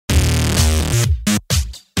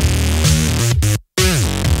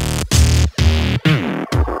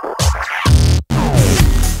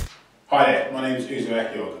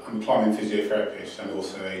climbing physiotherapist and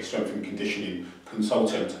also a strength and conditioning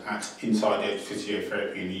consultant at Inside Edge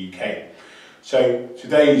Physiotherapy in the UK. So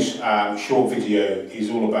today's short video is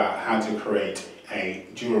all about how to create a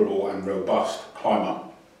durable and robust climber.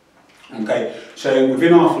 Okay, so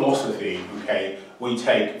within our philosophy, okay, we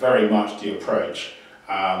take very much the approach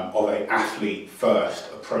of an athlete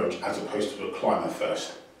first approach as opposed to a climber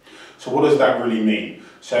first. So what does that really mean?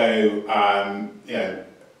 So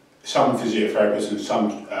some physiotherapists and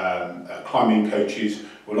some climbing coaches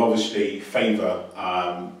will obviously favour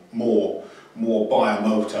more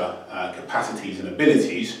biomotor capacities and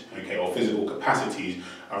abilities, okay, or physical capacities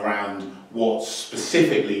around what's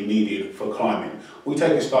specifically needed for climbing. We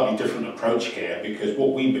take a slightly different approach here because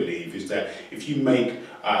what we believe is that if you make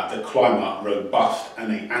the climber robust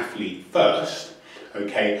and an athlete first,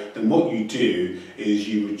 okay, then what you do is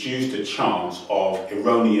you reduce the chance of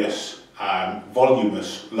erroneous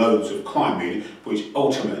voluminous loads of climbing, which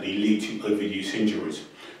ultimately lead to overuse injuries.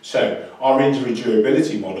 So our injury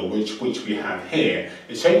durability model, which we have here,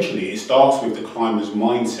 essentially it starts with the climber's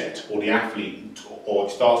mindset, or the athlete, or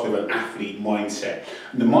it starts with an athlete mindset.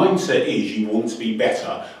 And the mindset is you want to be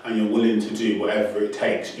better and you're willing to do whatever it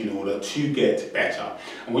takes in order to get better.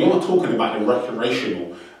 And we are talking about the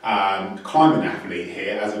recreational climbing athlete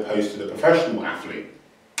here as opposed to the professional athlete.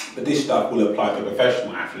 But this stuff will apply to a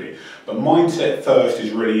professional athlete. But mindset first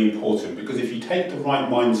is really important, because if you take the right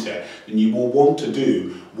mindset, then you will want to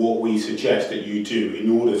do what we suggest that you do in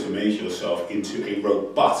order to make yourself into a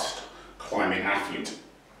robust climbing athlete.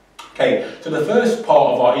 Okay, so the first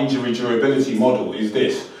part of our injury durability model is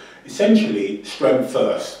this, essentially strength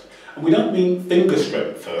first. And we don't mean finger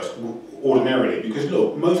strength first ordinarily, because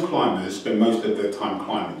look, most climbers spend most of their time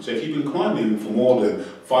climbing. So if you've been climbing for more than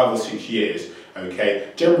 5 or 6 years,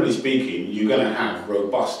 okay, generally speaking, you're going to have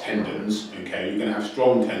robust tendons, okay, you're going to have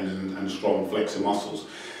strong tendons and strong flexor muscles.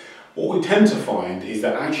 What we tend to find is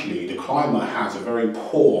that actually the climber has a very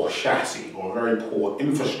poor chassis or a very poor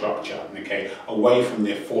infrastructure, okay, away from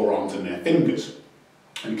their forearms and their fingers,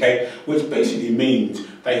 okay, which basically means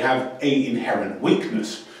they have an inherent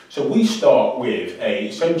weakness. So we start with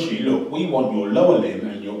essentially, look, we want your lower limb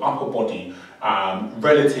and your upper body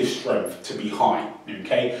relative strength to be high,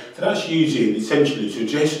 okay? So that's using essentially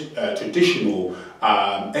traditional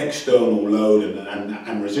external load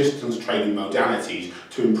and resistance training modalities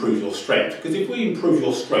to improve your strength. Because if we improve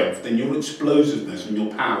your strength, then your explosiveness and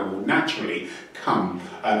your power will naturally come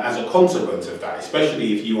as a consequence of that,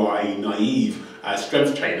 especially if you are a naive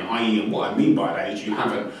strength trainer, i.e., and what I mean by that is you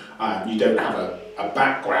don't have a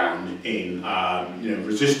background in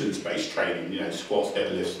resistance-based training, squats,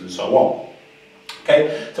 deadlifts, and so on.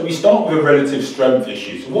 Okay, so we start with a relative strength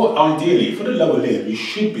issue. So what ideally for the lower limb you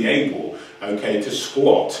should be able, okay, to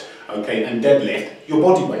squat, okay, and deadlift your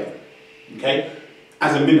body weight, okay,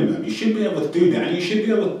 as a minimum. You should be able to do that, and you should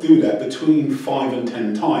be able to do that between 5 and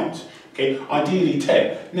 10 times, okay, ideally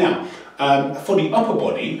 10. Now, for the upper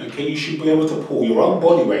body, okay, you should be able to pull your own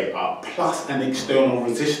body weight up plus an external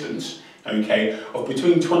resistance, okay, of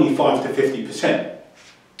between 25 to 50%.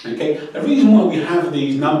 Okay, the reason why we have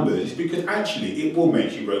these numbers is because actually it will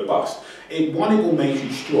make you robust. One, it will make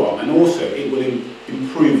you strong, and also it will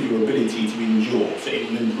improve your ability to endure, so it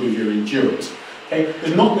will improve your endurance. Okay,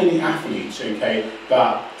 there's not many athletes, okay,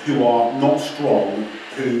 who are not strong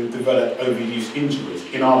who develop overuse injuries,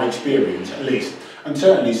 in our experience at least. And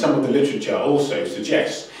certainly some of the literature also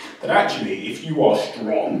suggests that actually if you are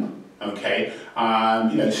strong, okay,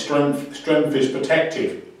 strength is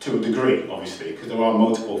protective to a degree, obviously, because there are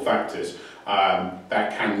multiple factors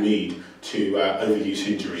that can lead to overuse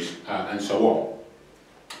injuries and so on.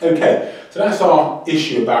 Okay, so that's our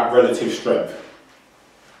issue about relative strength.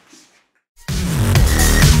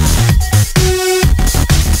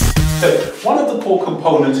 So one of the core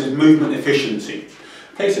components is movement efficiency.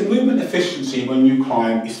 Okay, so movement efficiency when you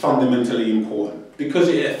climb is fundamentally important because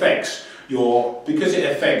it affects your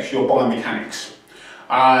biomechanics.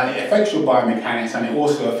 It affects your biomechanics, and it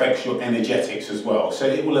also affects your energetics as well. So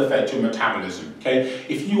it will affect your metabolism. Okay,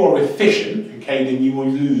 if you are efficient, okay, then you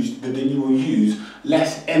will use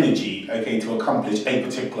less energy, okay, to accomplish a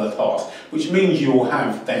particular task, which means you will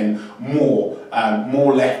have then more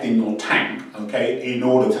left in your tank, okay, in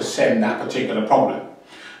order to send that particular problem.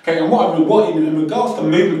 Okay, and in regards to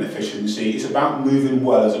movement efficiency, it's about moving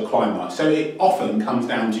well as a climber. So it often comes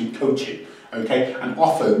down to coaching. Okay, and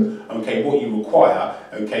often, okay, what you require,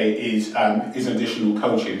 okay, is additional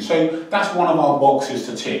coaching. So that's one of our boxes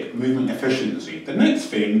to tick, movement efficiency. The next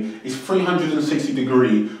thing is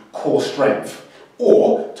 360-degree core strength,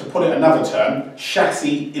 or to put it another term,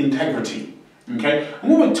 chassis integrity. Okay,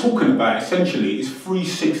 and what we're talking about essentially is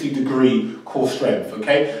 360-degree core strength.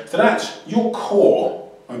 Okay, so that's your core.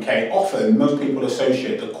 Okay, often most people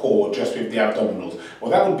associate the core just with the abdominals.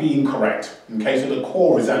 Well, that would be incorrect. Okay, so the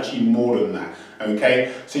core is actually more than that.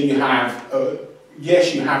 Okay, so you have,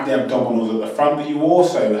 yes, you have the abdominals at the front, but you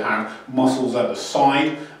also have muscles at the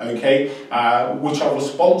side. Okay, which are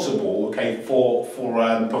responsible, okay, for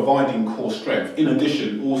providing core strength. In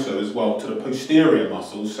addition, also as well to the posterior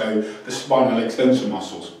muscles, so the spinal extensor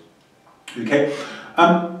muscles. Okay.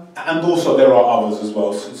 And also there are others as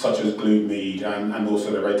well, such as glute med and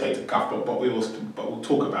also the rotator cuff, but we'll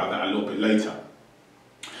talk about that a little bit later.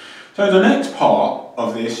 So the next part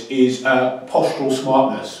of this is postural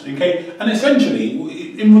smartness, okay? And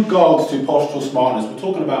essentially, in regards to postural smartness, we're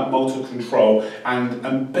talking about motor control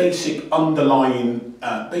and basic underlying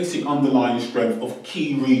strength of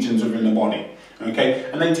key regions within the body. Okay,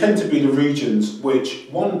 and they tend to be the regions which,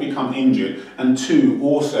 one, become injured, and two,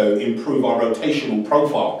 also improve our rotational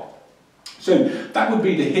profile. So that would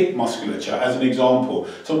be the hip musculature as an example.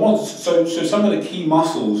 So some of the key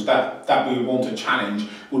muscles that we want to challenge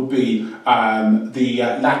would be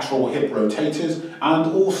the lateral hip rotators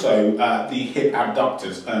and also the hip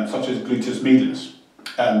abductors, such as gluteus medius,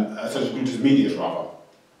 rather.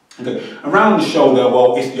 Okay. Around the shoulder,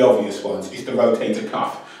 well, it's the obvious ones. It's the rotator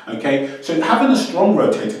cuff. Okay, so having a strong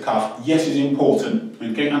rotator cuff, yes, is important.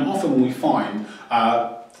 Okay, and often we find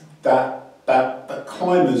that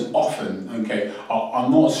climbers often, okay, are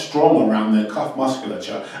not as strong around their cuff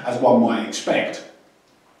musculature as one might expect.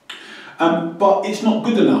 But it's not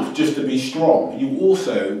good enough just to be strong. We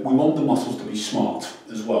want the muscles to be smart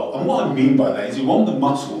as well. And what I mean by that is you want the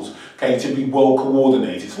muscles, okay, to be well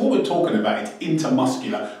coordinated. So what we're talking about is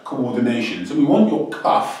intermuscular coordination. So we want your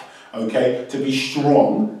cuff, okay, to be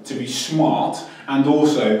strong, to be smart, and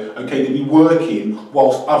also, okay, to be working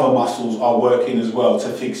whilst other muscles are working as well to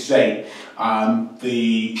fixate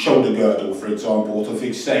the shoulder girdle, for example, to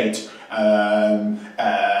fixate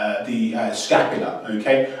the scapula.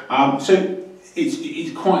 Okay, so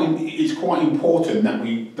it's quite important that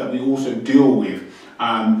we also deal with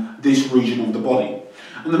this region of the body.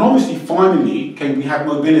 And then obviously finally, okay, we have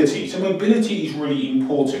mobility. So mobility is really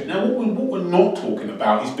important. Now what we're not talking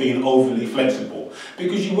about is being overly flexible,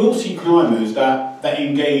 because you will see climbers that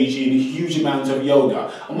engage in huge amounts of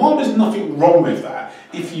yoga. And while there's nothing wrong with that,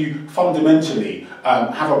 if you fundamentally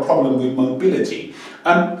have a problem with mobility,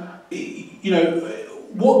 you know,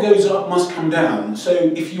 what goes up must come down. So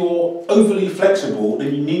if you're overly flexible,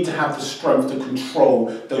 then you need to have the strength to control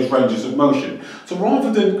those ranges of motion. So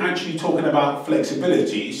rather than actually talking about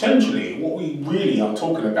flexibility, essentially what we really are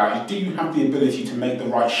talking about is, do you have the ability to make the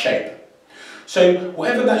right shape? So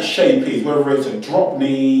whatever that shape is, whether it's a drop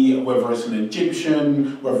knee, whether it's an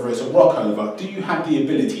Egyptian, whether it's a rockover, do you have the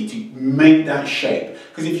ability to make that shape?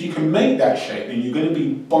 Because if you can make that shape, then you're going to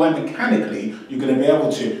be, biomechanically, you're going to be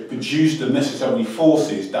able to produce the necessary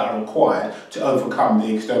forces that are required to overcome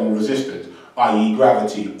the external resistance, i.e.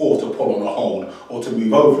 gravity, or to pull on a hold, or to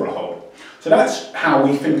move over a hold. So that's how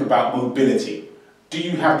we think about mobility. Do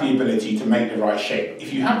you have the ability to make the right shape?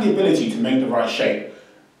 If you have the ability to make the right shape,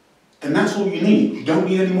 then that's all you need. You don't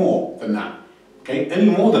need any more than that. Okay? Any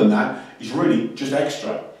more than that is really just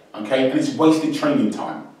extra. Okay? And it's wasted training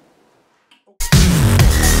time.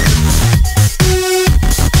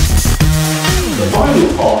 The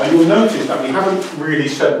final part, and you'll notice that we haven't really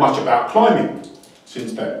said much about climbing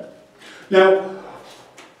since then. Now,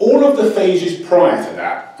 all of the phases prior to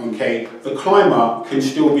that, okay, the climber can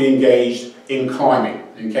still be engaged in climbing,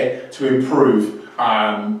 okay, to improve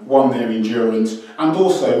their endurance, and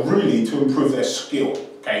also really to improve their skill,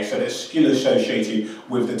 okay, so their skill associated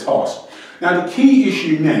with the task. Now the key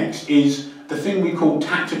issue next is the thing we call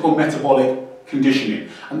tactical metabolic conditioning,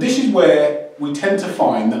 and this is where we tend to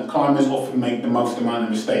find that climbers often make the most amount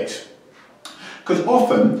of mistakes. Because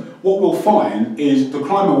often what we'll find is the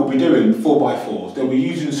climber will be doing 4x4s, they'll be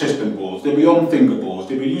using system boards, they'll be on finger boards,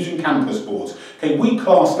 they'll be using campus boards. Okay, we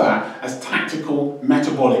class that as tactical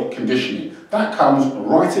metabolic conditioning. That comes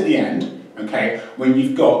right at the end, okay, when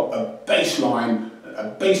you've got a baseline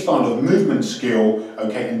of movement skill,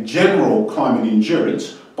 okay, and general climbing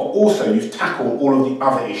endurance, but also you've tackled all of the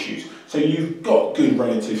other issues. So you've got good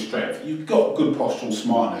relative strength, you've got good postural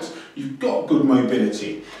smartness, you've got good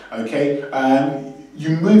mobility, okay,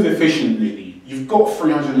 you move efficiently, you've got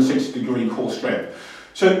 360-degree core strength.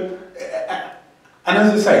 So, and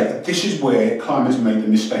as I say, this is where climbers make the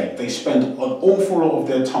mistake. They spend an awful lot of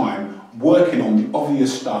their time working on the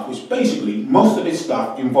obvious stuff, which basically, most of this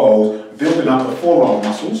stuff involves building up the forearm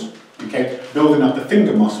muscles, okay, building up the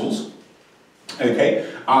finger muscles,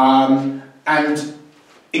 okay, and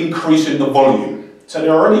increasing the volume. So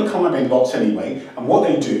they're already climbing lots anyway, and what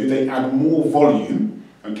they do, they add more volume,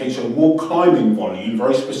 okay, so more climbing volume,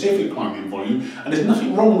 very specific climbing volume, and there's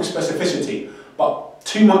nothing wrong with specificity, but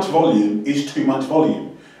too much volume is too much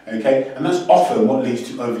volume, okay, and that's often what leads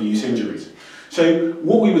to overuse injuries. So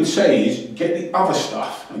what we would say is get the other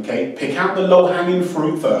stuff, okay, pick out the low-hanging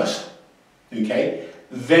fruit first, okay,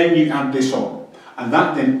 then you add this on, and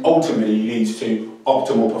that then ultimately leads to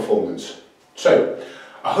optimal performance. So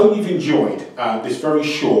I hope you've enjoyed this very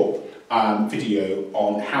short video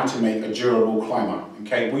on how to make a durable climber.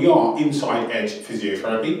 Okay, we are Inside Edge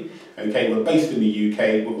Physiotherapy. Okay, we're based in the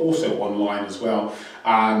UK. We're also online as well.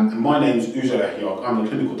 And my name is Uzo Ehyok. I'm the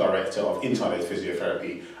clinical director of Inside Edge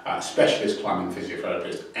Physiotherapy, specialist climbing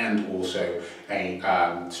physiotherapist, and also a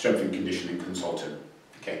strength and conditioning consultant.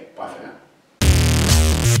 Okay, bye for now.